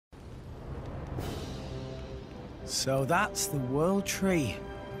So that's the world tree.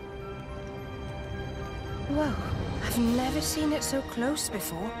 Whoa, I've never seen it so close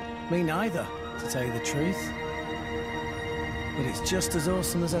before. Me neither, to tell you the truth. But it's just as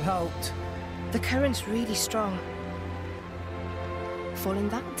awesome as I'd hoped. The current's really strong. Fall in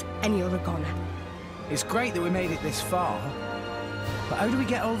that, and you're a goner. It's great that we made it this far. But how do we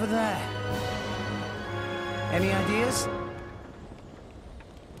get over there? Any ideas?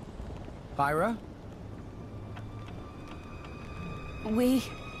 Pyro?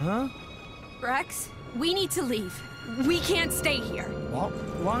 Huh? Rex, we need to leave. We can't stay here. What?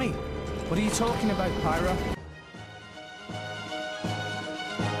 Why? What are you talking about, Pyro?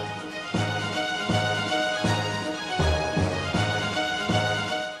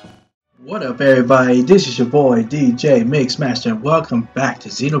 What up, everybody? This is your boy DJ Mixmaster, and welcome back to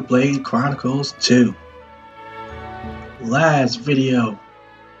Xenoblade Chronicles 2. Last video,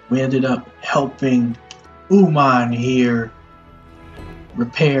 we ended up helping Uman here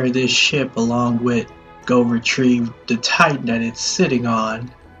repair this ship, along with go retrieve the Titan that it's sitting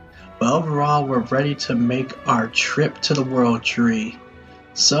on. But overall, we're ready to make our trip to the World Tree.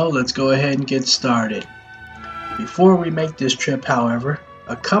 So let's go ahead and get started. Before we make this trip, however,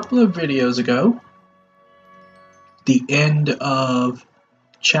 a couple of videos ago, the end of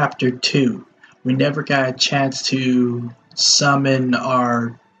chapter 2, we never got a chance to summon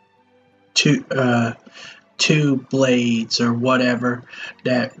our two blades or whatever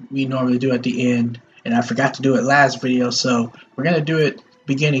that we normally do at the end, and I forgot to do it last video, so we're gonna do it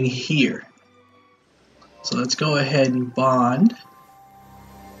beginning here. So let's go ahead and bond.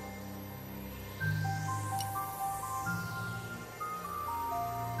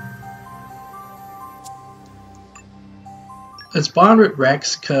 Let's bond with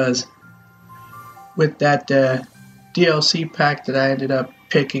Rex, because with that DLC pack that I ended up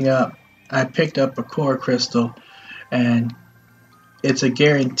picking up, I picked up a core crystal, and it's a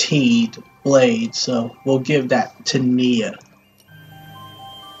guaranteed blade, so we'll give that to Nia.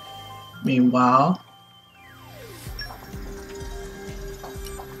 Meanwhile,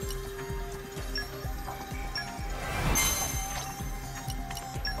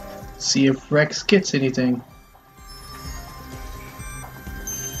 see if Rex gets anything.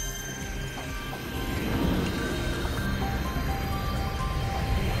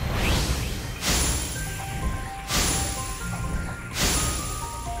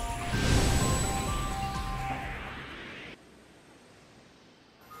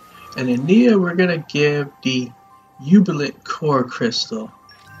 And in Nia, we're going to give the Jubilant Core Crystal.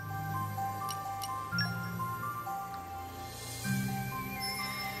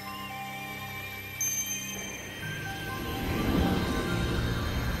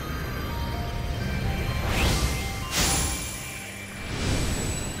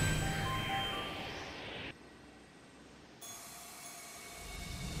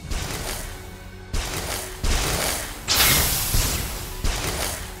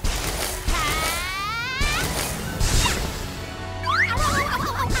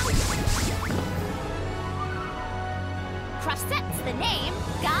 That's the name.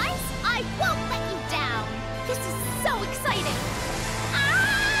 Guys, I won't let you down. This is so exciting.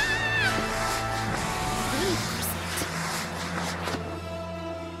 Ah!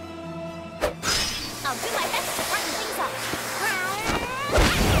 I'll do my best to brighten things up.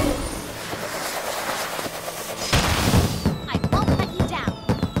 I won't let you down.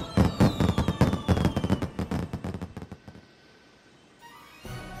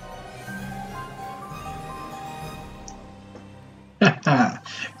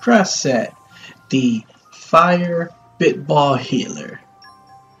 Cross set, the Fire Bitball Healer.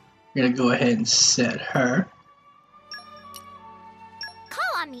 We're gonna go ahead and set her.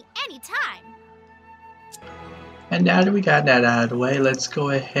 Call on me anytime. And now that we got that out of the way, let's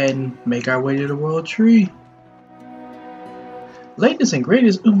go ahead and make our way to the World Tree. Latest and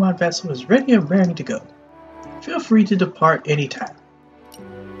greatest Uman vessel is ready and raring to go. Feel free to depart anytime.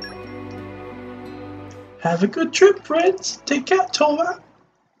 Have a good trip, friends. Take care, Toma.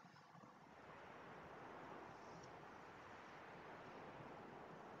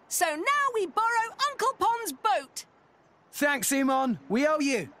 So now we borrow Uncle Pond's boat. Thanks, Simon. We owe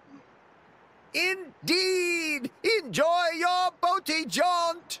you. Indeed! Enjoy your boaty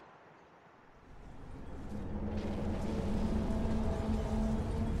jaunt!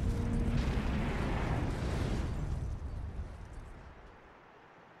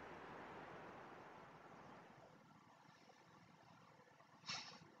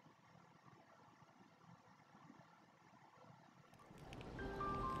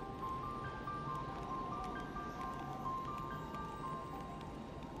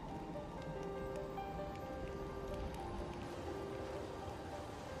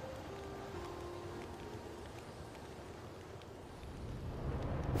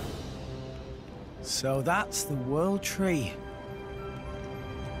 So that's the World Tree.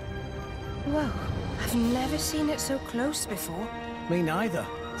 Whoa, I've never seen it so close before. Me neither,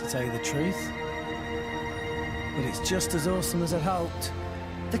 to tell you the truth. But it's just as awesome as I'd hoped.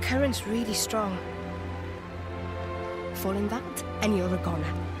 The current's really strong. Fall in that, and you're a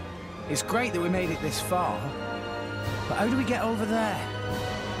goner. It's great that we made it this far, but how do we get over there?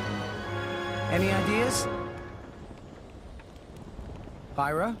 Any ideas?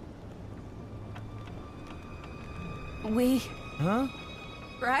 Pyra? Huh?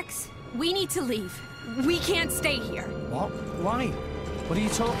 Rex, we need to leave. We can't stay here. What? Why? What are you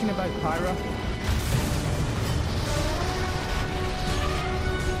talking about, Pyra?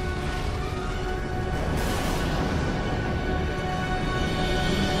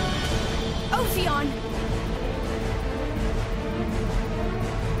 Ophion!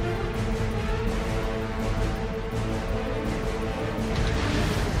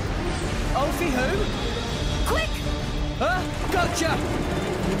 Ophi who? Quick! Huh? Gotcha!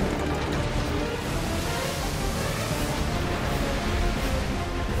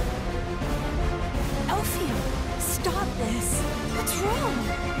 Ophion, stop this. What's wrong?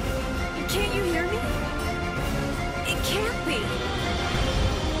 Can't you hear me? It can't be.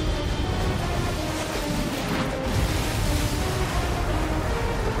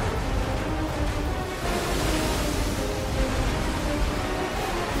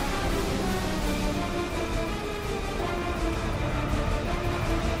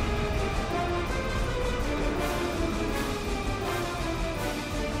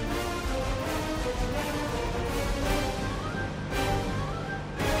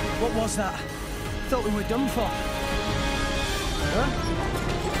 What was that? Thought we were done for. Huh?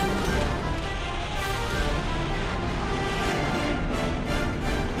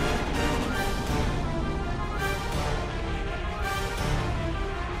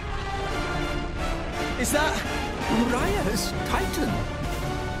 Is that Uriah's Titan.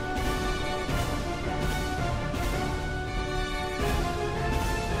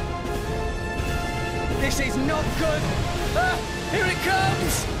 This is not good! Ah, here it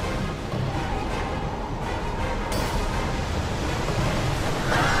comes!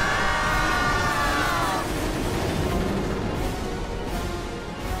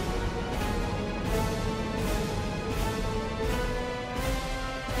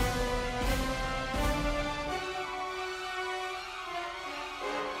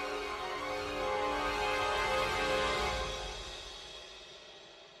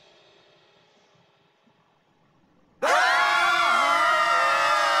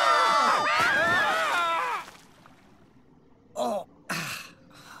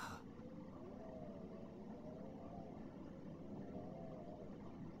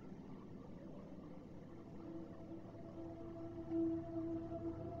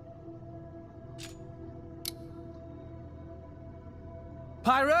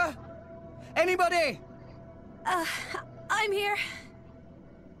 Pyra? Anybody? I'm here.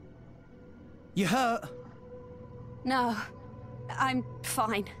 You hurt? No, I'm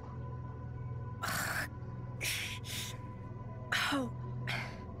fine. Oh,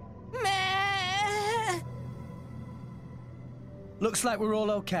 Meh. Looks like we're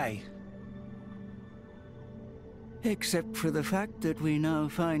all okay. Except for the fact that we now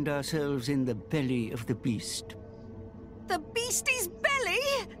find ourselves in the belly of the beast. The beastie's belly?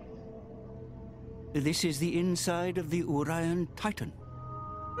 This is the inside of the Uriah Titan.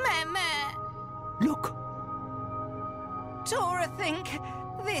 Meh. Look! Tora think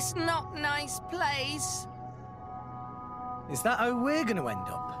this not nice place. Is that how we're gonna end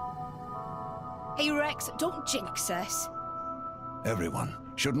up? hey Rex, don't jinx us. Everyone,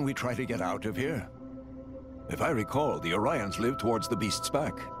 shouldn't we try to get out of here? If I recall, the Orions live towards the beast's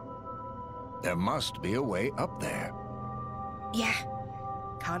back. There must be a way up there. Yeah,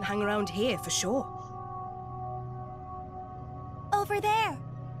 can't hang around here for sure. Over there.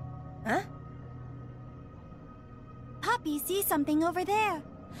 Huh? Poppy sees something over there.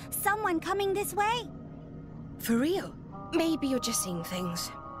 Someone coming this way. For real? Maybe you're just seeing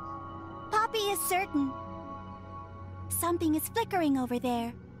things. Poppy is certain. Something is flickering over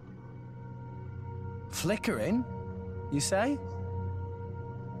there. Flickering? You say?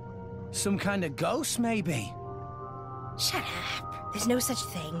 Some kind of ghost, maybe? Shut up. There's no such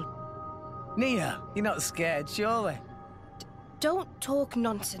thing. Nia, you're not scared, surely? Don't talk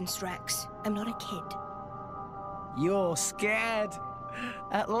nonsense, Rex. I'm not a kid. You're scared.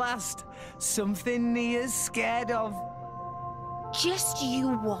 At last, something Nia's scared of. Just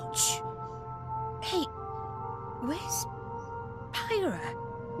you watch. Hey, where's Pyra?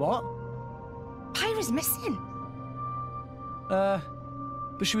 What? Pyra's missing. But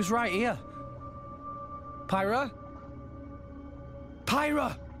she was right here. Pyra?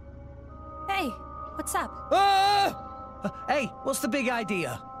 Pyra! Hey, what's up? Ah! Hey, what's the big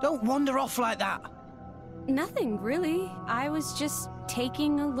idea? Don't wander off like that. Nothing, really. I was just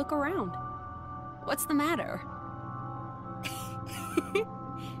taking a look around. What's the matter?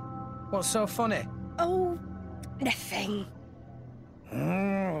 What's so funny? Oh, nothing.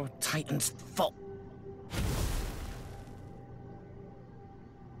 Oh, Titan's fault.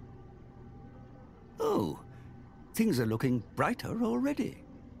 Oh, things are looking brighter already.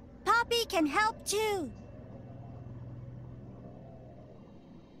 Poppy can help too.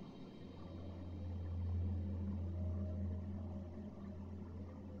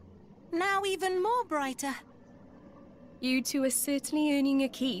 Now even more brighter. You two are certainly earning a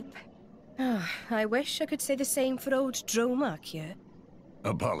keep. Ah, I wish I could say the same for old Dromark here.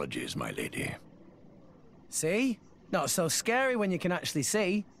 Apologies, my lady. See? Not so scary when you can actually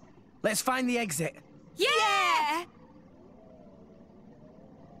see. Let's find the exit. Yeah!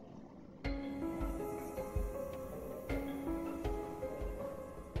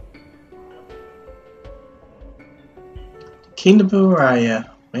 Kingdom of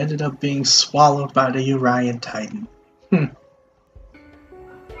Uriah ended up being swallowed by the Urian Titan.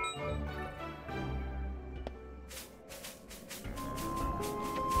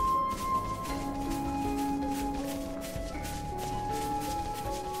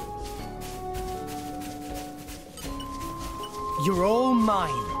 You're all mine.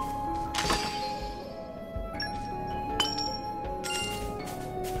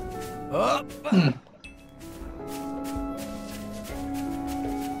 Up.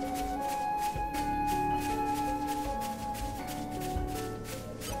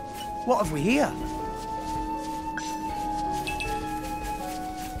 What have we here?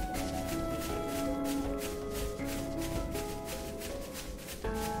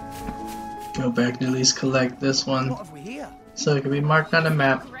 Go back and at least collect this one What have we here? so it can be marked on the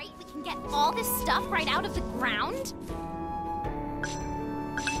map. Right, we can get all this stuff right out of the ground.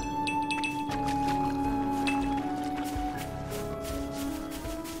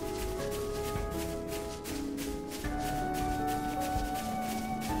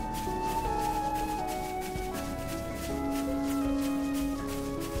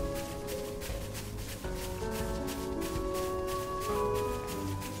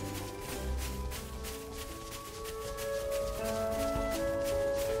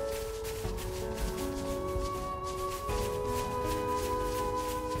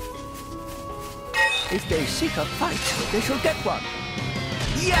 If they seek a fight, they shall get one.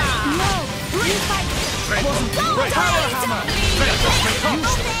 Yeah! No! You fight!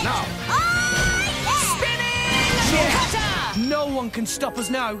 Now! Spinning! Yeah! No one can stop us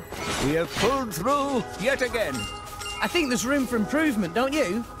now. We have pulled through yet again. I think there's room for improvement, don't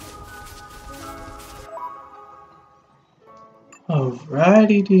you?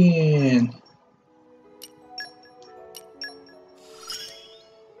 Alrighty then.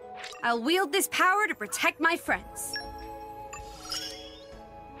 I'll wield this power to protect my friends.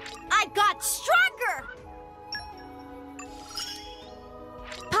 I got stronger!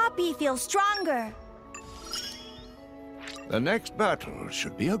 Poppy feels stronger. The next battle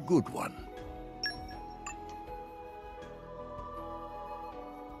should be a good one.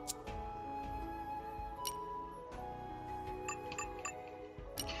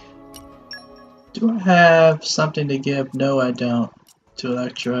 Do I have something to give? No, I don't. To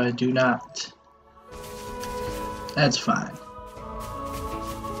Electra, I do not. That's fine.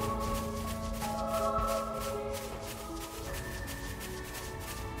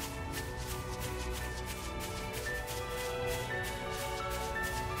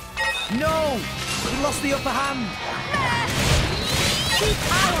 No! We lost the upper hand.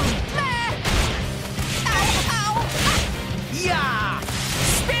 Yeah!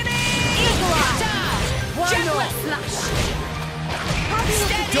 Why not?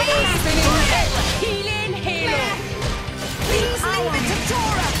 Double spinning Healing halo. Please leave it to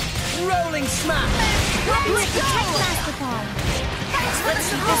Tora! rolling smash. Let's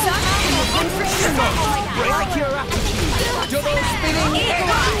keep this up and we'll win for sure. I like your attitude. Double spinning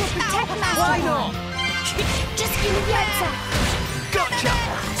Why not? Just give me the answer. Gotcha.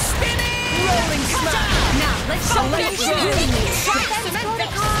 Spinning! Rolling smash. Now, let's show I'll what let we're you doing. do. Try Defense cement this.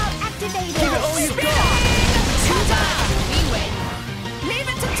 protocol activated. Give it all you've got. We win. Leave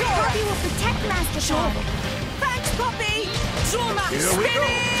it to Tora! Poppy will protect Mastercard. Thanks, Poppy! Drama Here we go.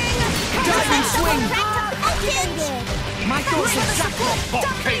 Diving swing. Activated. Michael's a jackpot.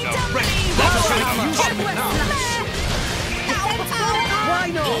 Volcano ready. Power hammer. Defense protocol. Why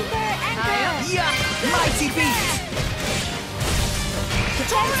not? Anchor. Yeah! Mighty beast.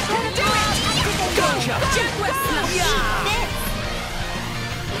 Defense protocol activated. Gotcha!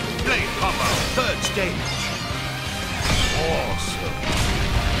 Blade combo, third stage. Awesome.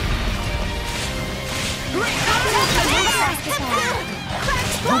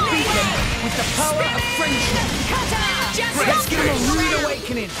 We'll beat them with the power of friendship. Let's give them a rude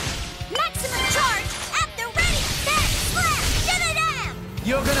awakening. Maximum charge at the ready, set, slap, da-da-da!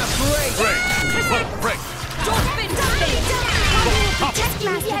 You're gonna break. Break. Dolphin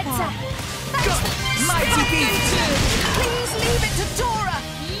Mighty beat. Please leave it to Dora.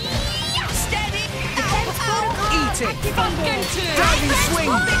 Steady. Eat it. Activated. Diving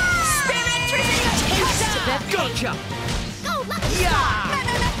swing. Spirit cutter. Gotcha. Go, lucky Yeah.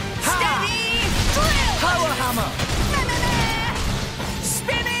 Steady. Drill. Power hammer.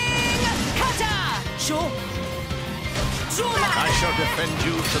 Spinning cutter. Sure. I shall defend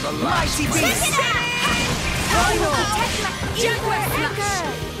you to the last. Mighty beast. Final. Jaguar flash.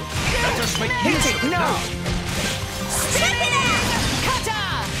 Let us make Hit use it of it now. Spinning cutter.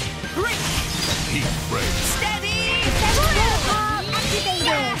 Break. Heat break. Steady.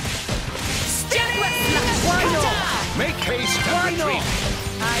 Activated. Jaguar flash. Why not? Cutter. Make haste Why and not? retreat.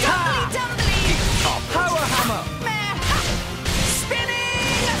 Dumbly. Top. Power hammer.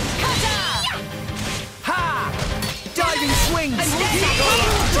 Spinning cutter. Ha! Diving swing.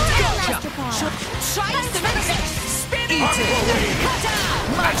 Gotcha. Try to finish it. Spinning Eat it. cutter.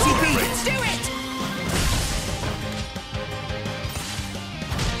 Mighty beat. Let's do it.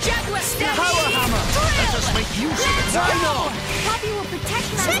 Jaguar steady. Power hammer. Let us make use of it. Why not? Poppy will protect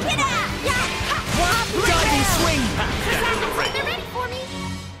me. Check it out. Diving swing. They're ready for me.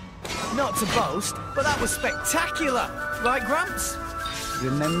 Not to boast, but that was spectacular. Right, Gramps?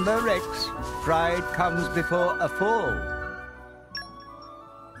 Remember, Rex, pride comes before a fall.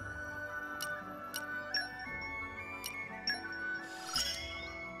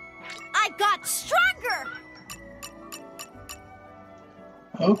 I got stronger.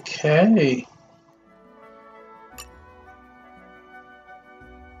 Okay.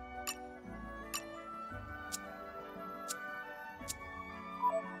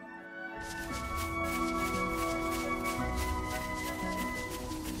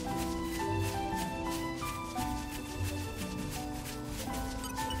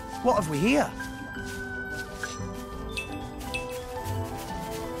 What have we here?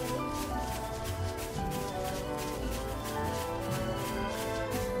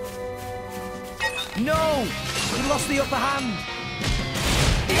 No! We lost the upper hand.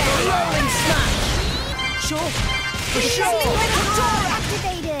 Rolling smash. Sure. For sure.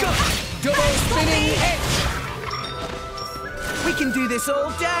 Activated. Double spinning hit. We can do this all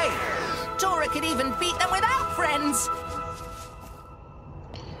day. Dora could even beat them without friends.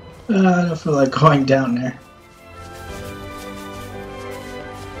 I don't feel like going down there.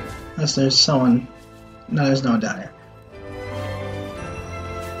 Unless there's someone. No, there's no one down here.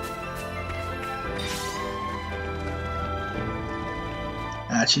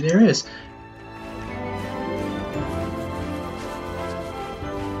 Actually, there is.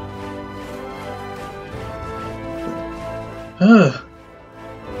 Ugh.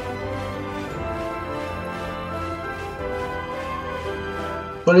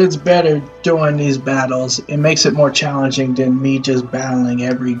 But it's better doing these battles. It makes it more challenging than me just battling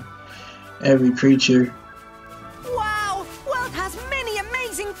every creature. Wow! World has many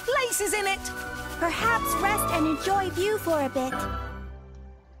amazing places in it. Perhaps rest and enjoy view for a bit.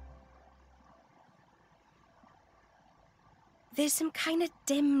 There's some kind of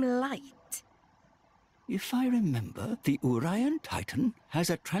dim light. If I remember, the Orion Titan has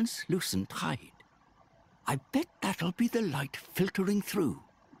a translucent hide. I bet that'll be the light filtering through.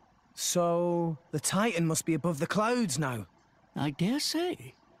 So, the Titan must be above the clouds now. I dare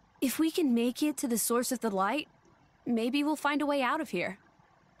say. If we can make it to the source of the light, maybe we'll find a way out of here.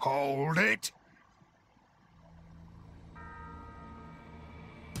 Hold it.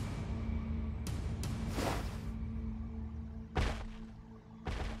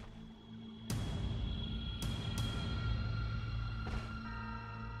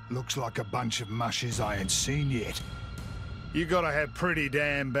 Looks like a bunch of mushes I ain't seen yet. You gotta have pretty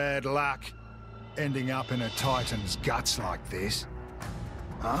damn bad luck, ending up in a Titan's guts like this.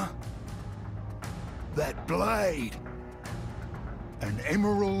 Huh? That blade! An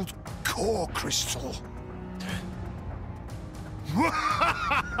emerald core crystal.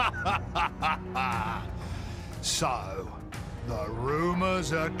 So, the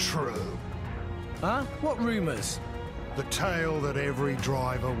rumors are true. Huh? What rumours? The tale that every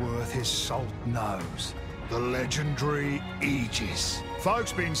driver worth his salt knows. The legendary Aegis.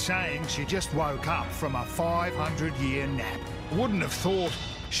 Folks been saying she just woke up from a 500-year nap. Wouldn't have thought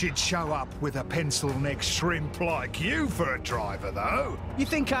she'd show up with a pencil-neck shrimp like you for a driver, though. You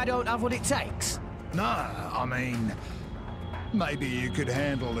think I don't have what it takes? No, I mean, maybe you could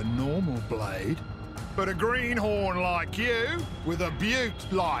handle a normal blade. But a greenhorn like you, with a beaut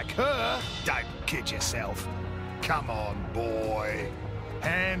like her, don't kid yourself. Come on, boy.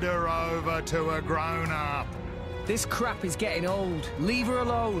 Hand her over to a grown-up. This crap is getting old. Leave her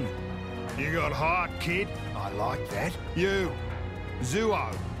alone. You got heart, kid. I like that. You,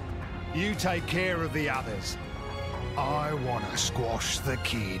 Zuo, you take care of the others. I want to squash the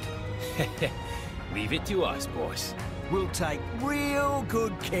kid. Leave it to us, boss. We'll take real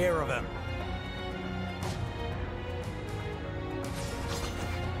good care of him.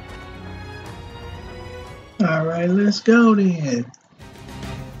 All right, let's go then.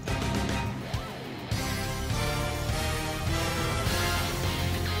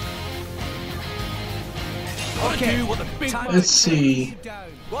 Okay, let's see.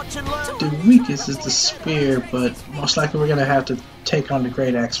 The weakest is the spear, but most likely we're gonna have to take on the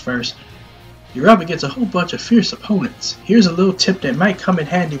great axe first. You're up against a whole bunch of fierce opponents. Here's a little tip that might come in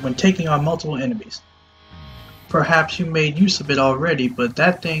handy when taking on multiple enemies. Perhaps you made use of it already, but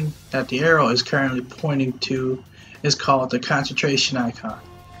that thing that the arrow is currently pointing to is called the concentration icon.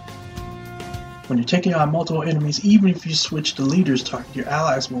 When you're taking on multiple enemies, even if you switch the leader's target, your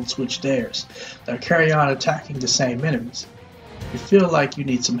allies won't switch theirs. They'll carry on attacking the same enemies. If you feel like you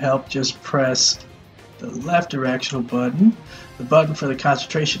need some help, just press the left directional button, the button for the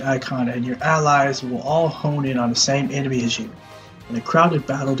concentration icon, and your allies will all hone in on the same enemy as you. In a crowded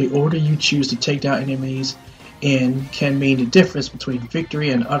battle, the order you choose to take down enemies in can mean the difference between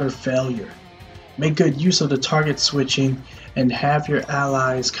victory and utter failure. Make good use of the target switching and have your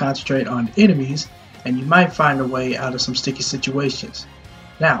allies concentrate on enemies, and you might find a way out of some sticky situations.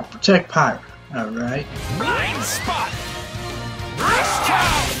 Now, protect Pyra. Alright. Blind spot!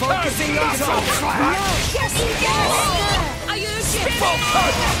 Focusing on top. Yes, yes! Are you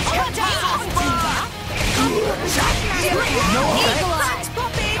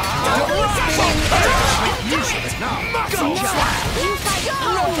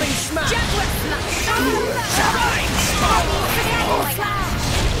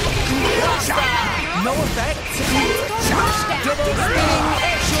No effect. Double spinning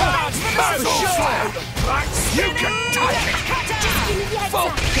exiled. You can touch it.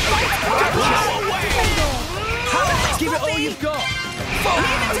 Give it all you've got. I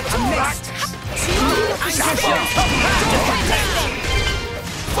missed.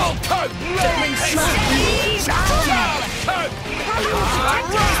 Full coat. Doubling smash.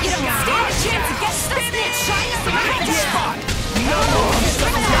 You don't stand a chance against this spot. No.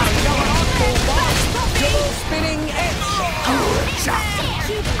 Double spinning edge.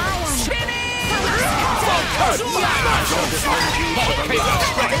 Keep eye on Spinning.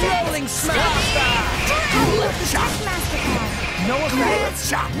 Rolling Rolling smash. No effect.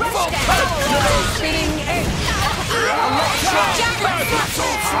 Double spinning edge.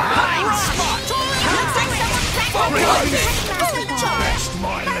 Best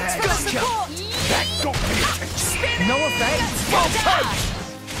my lad. That got me attention. No effect.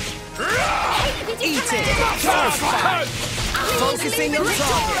 Eat it. Focusing on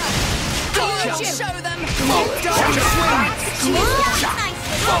target. Gotcha. Show them. Dodge swing.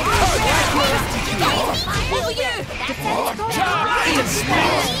 Over you. Sorry, I missed.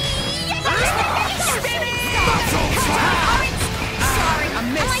 am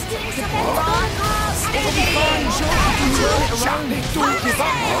I doing something wrong? It'll be fine, Sean. You can turn it around. Don't give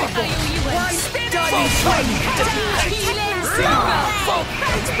up. Diving swing.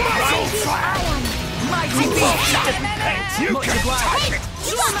 Mighty beast. You can touch it.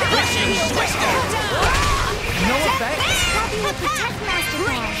 No effect.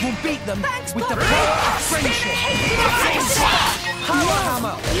 We'll beat them with the power of friendship. Power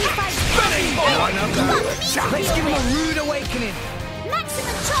hammer. Let's give them a rude awakening.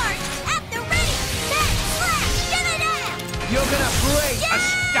 Maximum charge at the ready. Back slash. You're gonna break.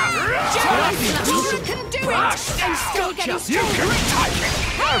 You can do it. And still get his You can touch it.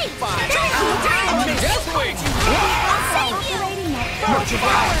 Hey! Much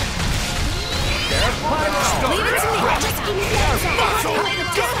obliged. Leave it to me. Just give me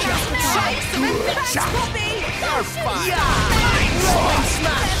Rolling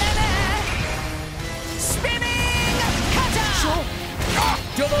smash. Spinning cutter.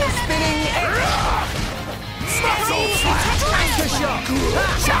 Double spinning edge. Anchor shot.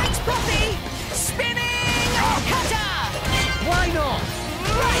 Giant puppy. Spinning cutter. Why not?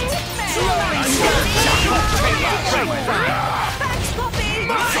 Right. Rolling Back puppy.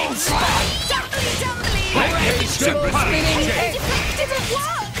 Dumbly. Double spinning edge. Didn't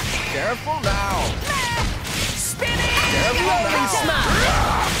work. Careful now. Spinning! Careful Rolling now. smash!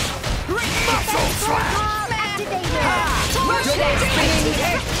 Muscle slap! Activated!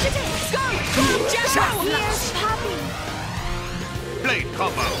 Just go! Here's Poppy! Blade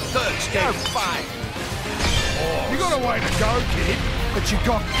combo. Third stage. Fine. You got a way to go, kid, but you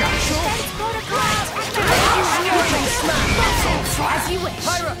got guts. Defense protocol! Rolling smash! As you wish.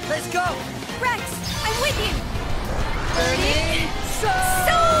 Pyra, let's go! Rex, I'm with you! Burning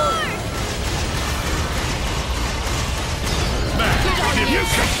Sword! You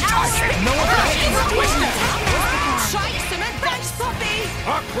can take it. No one Try some advanced Poppy!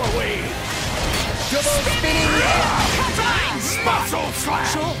 Aqua wave. Double spinning Cutter! Muscle slap.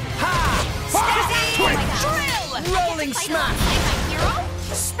 Ha! Drill! Rolling smash!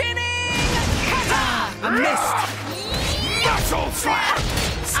 Spinning Cutter! I missed! Muscle slap.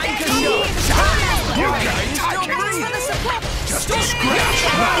 Anchor shot! You can take it. Just a scratch.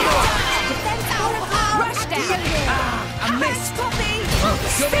 Defense protocol! Rush down! I missed! Poppy! Double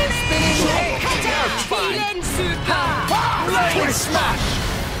spinning Cutter! Feeling super! Rolling smash!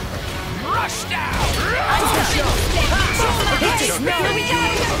 Rush down! Anchor shot! Hit it! Here we go!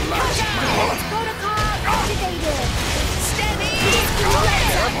 Defense protocol activated! Steady!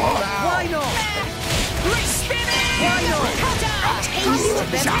 Why not? Spinning! Why not?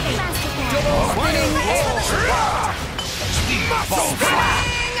 Attack masterclass! Muscle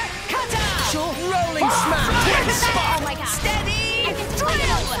Cutter! Rolling smash! Oh my god! Steady!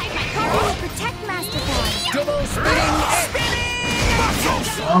 Poppy, protect masterclass! Double spinning!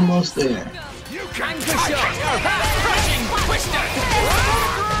 Almost there. Anchor shot! Crushing twister!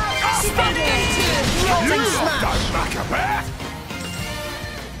 Spinning! Rolling smash!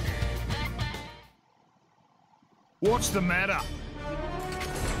 What's the matter?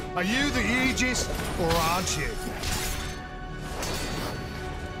 Are you the Aegis, or aren't you?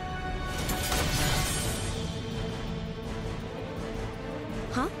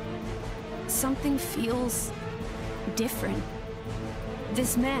 Huh? Something feels different.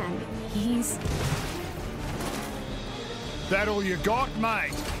 This man, he's... That all you got,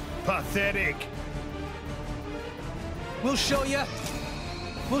 mate? Pathetic. We'll show you.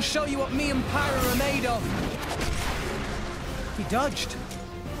 We'll show you what me and Pyra are made of. He dodged.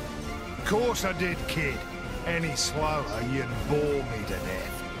 Of course I did, kid. Any slower, you'd bore me to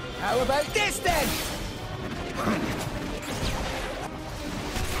death. How about this then?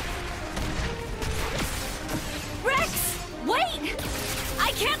 Rex! Wait!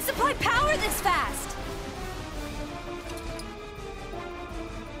 I can't supply power this fast!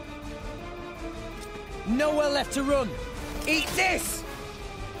 Nowhere left to run. Eat this!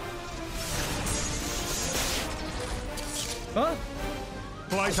 Huh?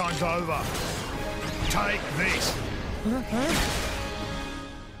 Playtime's over. Take this.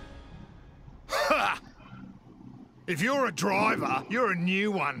 Ha! If you're a driver, you're a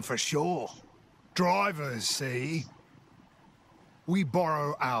new one for sure. Drivers, see? We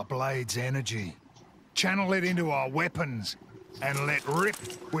borrow our blade's energy, channel it into our weapons, and let rip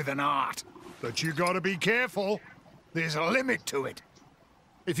with an art. But you gotta be careful. There's a limit to it.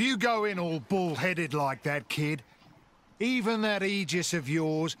 If you go in all bull-headed like that, kid, even that Aegis of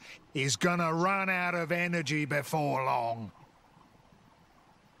yours is gonna run out of energy before long.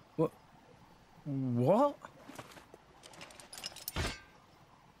 What?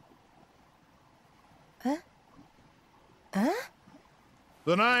 Huh?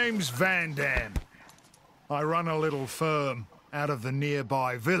 The name's Vandham. I run a little firm out of the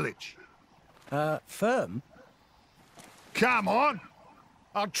nearby village. Firm? Come on!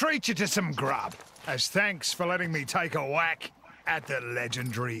 I'll treat you to some grub, as thanks for letting me take a whack at the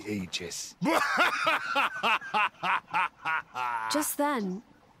legendary Aegis. Just then,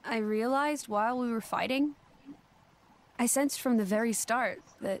 I realized while we were fighting, I sensed from the very start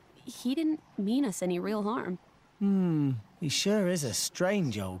that he didn't mean us any real harm. He sure is a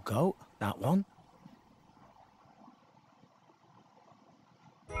strange old goat, that one.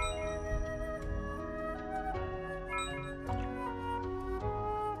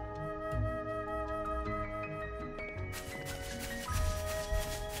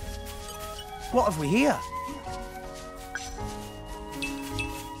 What have we here?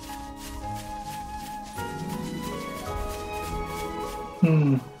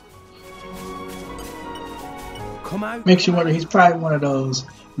 Come out. Makes you wonder, he's probably one of those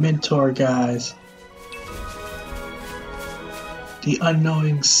mentor guys. The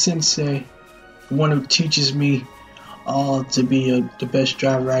unknowing sensei. The one who teaches me all to be the best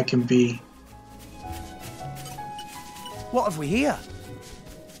driver I can be. What have we here?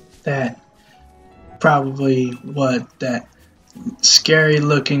 That probably what that scary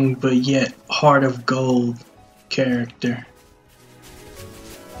looking but yet heart of gold character.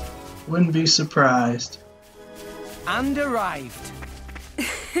 Wouldn't be surprised. And arrived.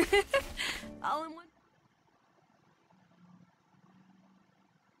 All in one.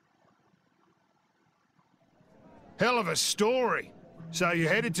 Hell of a story. So you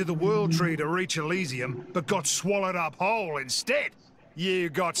headed to the World Tree to reach Elysium, but got swallowed up whole instead. You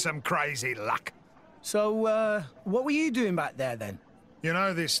got some crazy luck. So, what were you doing back there then? You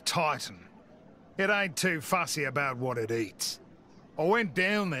know this Titan? It ain't too fussy about what it eats. I went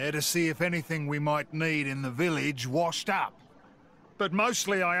down there to see if anything we might need in the village washed up. But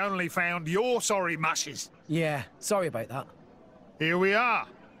mostly I only found your sorry mushes. Yeah, sorry about that. Here we are.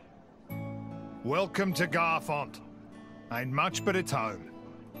 Welcome to Garfont. Ain't much but its home.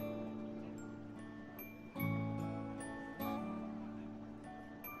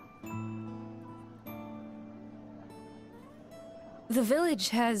 The village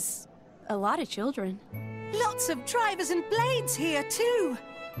has a lot of children. Lots of drivers and blades here, too.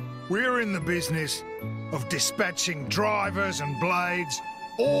 We're in the business of dispatching drivers and blades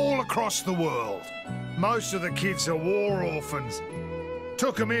all across the world. Most of the kids are war orphans.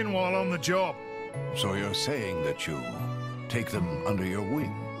 Took them in while on the job. So you're saying that you take them under your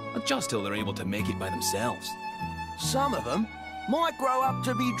wing? Just till they're able to make it by themselves. Some of them might grow up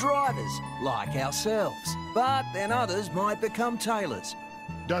to be drivers, like ourselves. But then others might become tailors.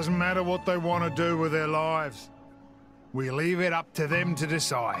 Doesn't matter what they want to do with their lives. We leave it up to them to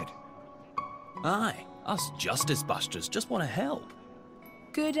decide. Aye, us justice busters just want to help.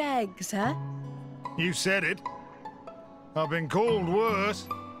 Good eggs, huh? You said it. I've been called worse.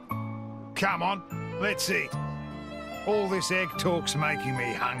 Come on, let's eat. All this egg talk's making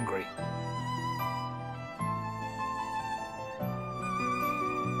me hungry.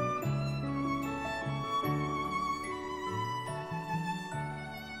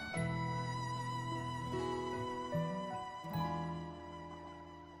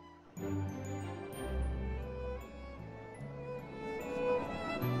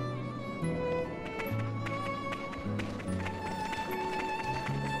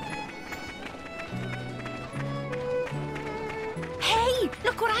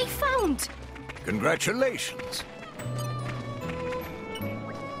 Look what I found! Congratulations.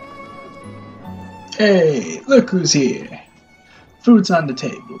 Hey, look who's here. Food's on the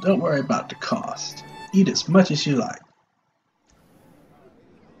table. Don't worry about the cost. Eat as much as you like.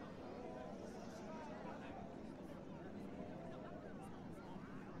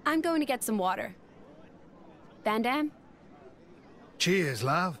 I'm going to get some water. Vandham? Cheers,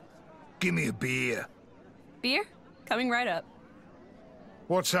 love. Give me a beer. Beer? Coming right up.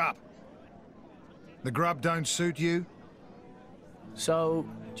 What's up? The grub don't suit you? So,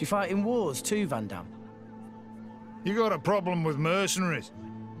 do you fight in wars too, Vandham? You got a problem with mercenaries?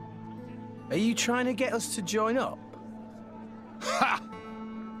 Are you trying to get us to join up? Ha!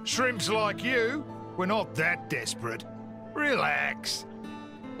 Shrimps like you, we're not that desperate. Relax.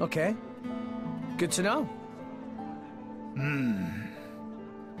 Okay. Good to know.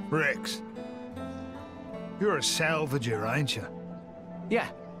 Rex, you're a salvager, ain't you? Yeah.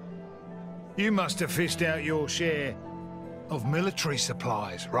 You must have fished out your share of military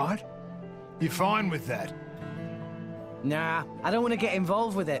supplies, right? You fine with that? Nah, I don't want to get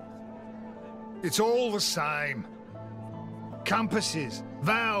involved with it. It's all the same. Compasses,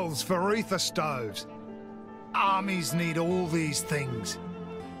 valves for ether stoves. Armies need all these things.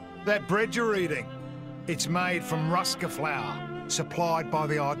 That bread you're eating, it's made from ruska flour, supplied by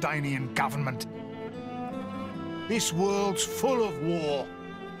the Ardanian government. This world's full of war.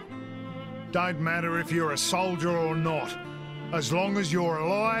 Don't matter if you're a soldier or not. As long as you're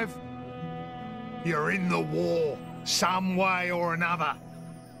alive, you're in the war, some way or another.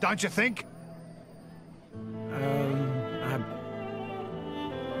 Don't you think?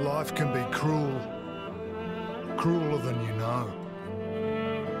 Life can be cruel. Crueler than you know.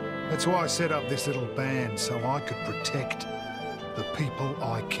 That's why I set up this little band, so I could protect the people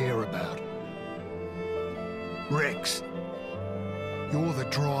I care about. Rex, you're the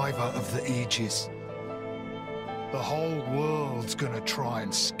driver of the Aegis. The whole world's gonna try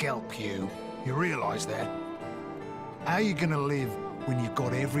and scalp you. You realize that? How are you gonna live when you've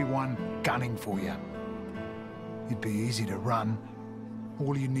got everyone gunning for you? It'd be easy to run.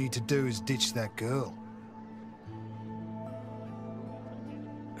 All you need to do is ditch that girl.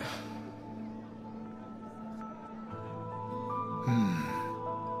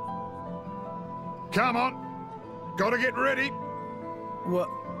 Come on. Gotta get ready.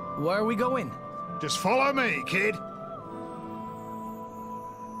 Where are we going? Just follow me, kid.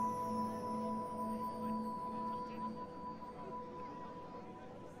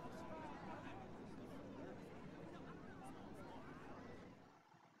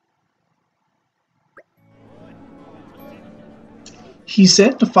 He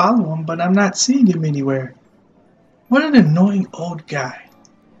said to follow him, but I'm not seeing him anywhere. What an annoying old guy.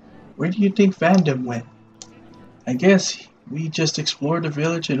 Where do you think Vandham went? I guess we just explore the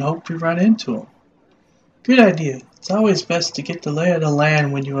village and hope we run into him. Good idea. It's always best to get the lay of the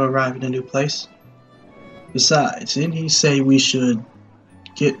land when you arrive in a new place. Besides, didn't he say we should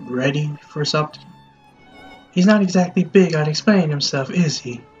get ready for something? He's not exactly big on explaining himself, is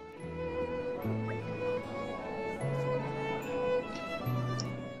he?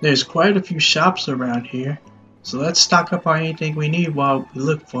 There's quite a few shops around here, so let's stock up on anything we need while we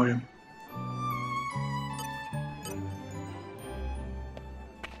look for him.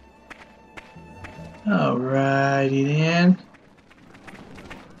 Alrighty then.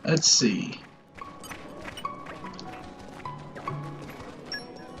 Let's see.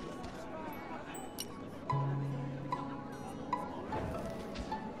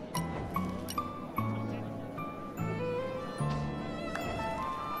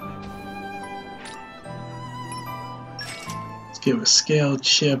 Give a scaled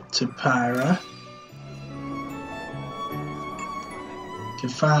chip to Pyra. Can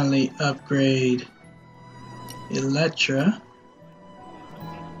finally upgrade Electra.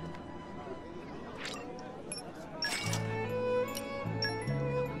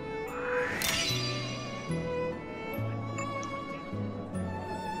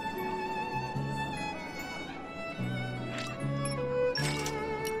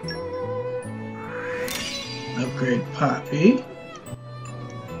 Upgrade Poppy.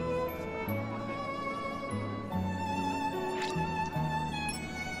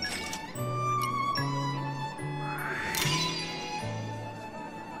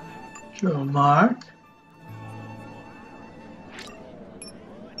 Draw Mark.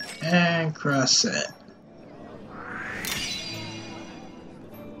 And cross it.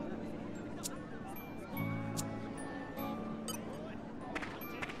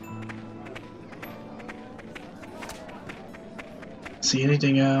 See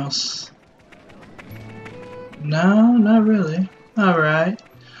anything else? No, not really. Alright.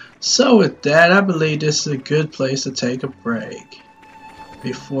 So with that, I believe this is a good place to take a break.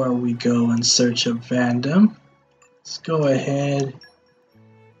 Before we go in search of Vandham, let's go ahead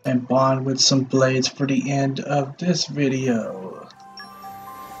and bond with some blades for the end of this video.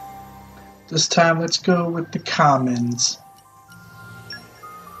 This time let's go with the commons.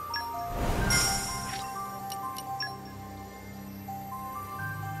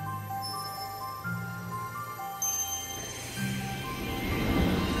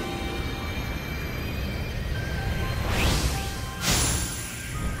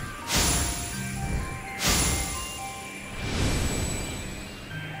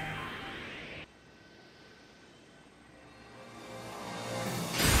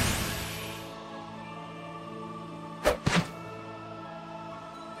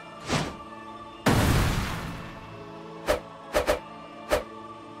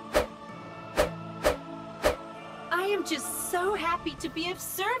 I'm just so happy to be of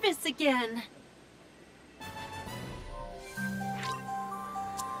service again.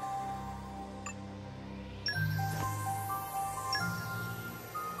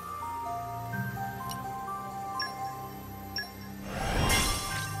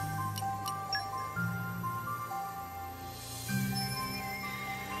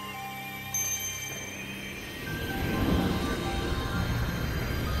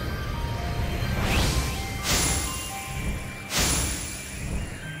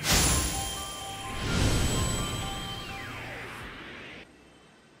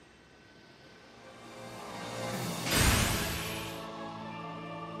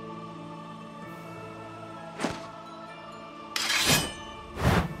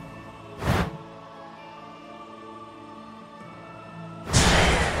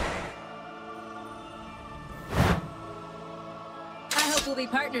 We'll be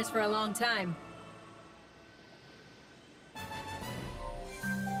partners for a long time.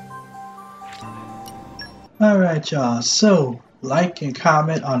 Alright y'all, so like and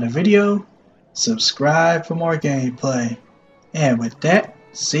comment on the video, subscribe for more gameplay, and with that,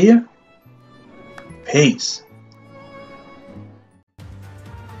 see ya, peace.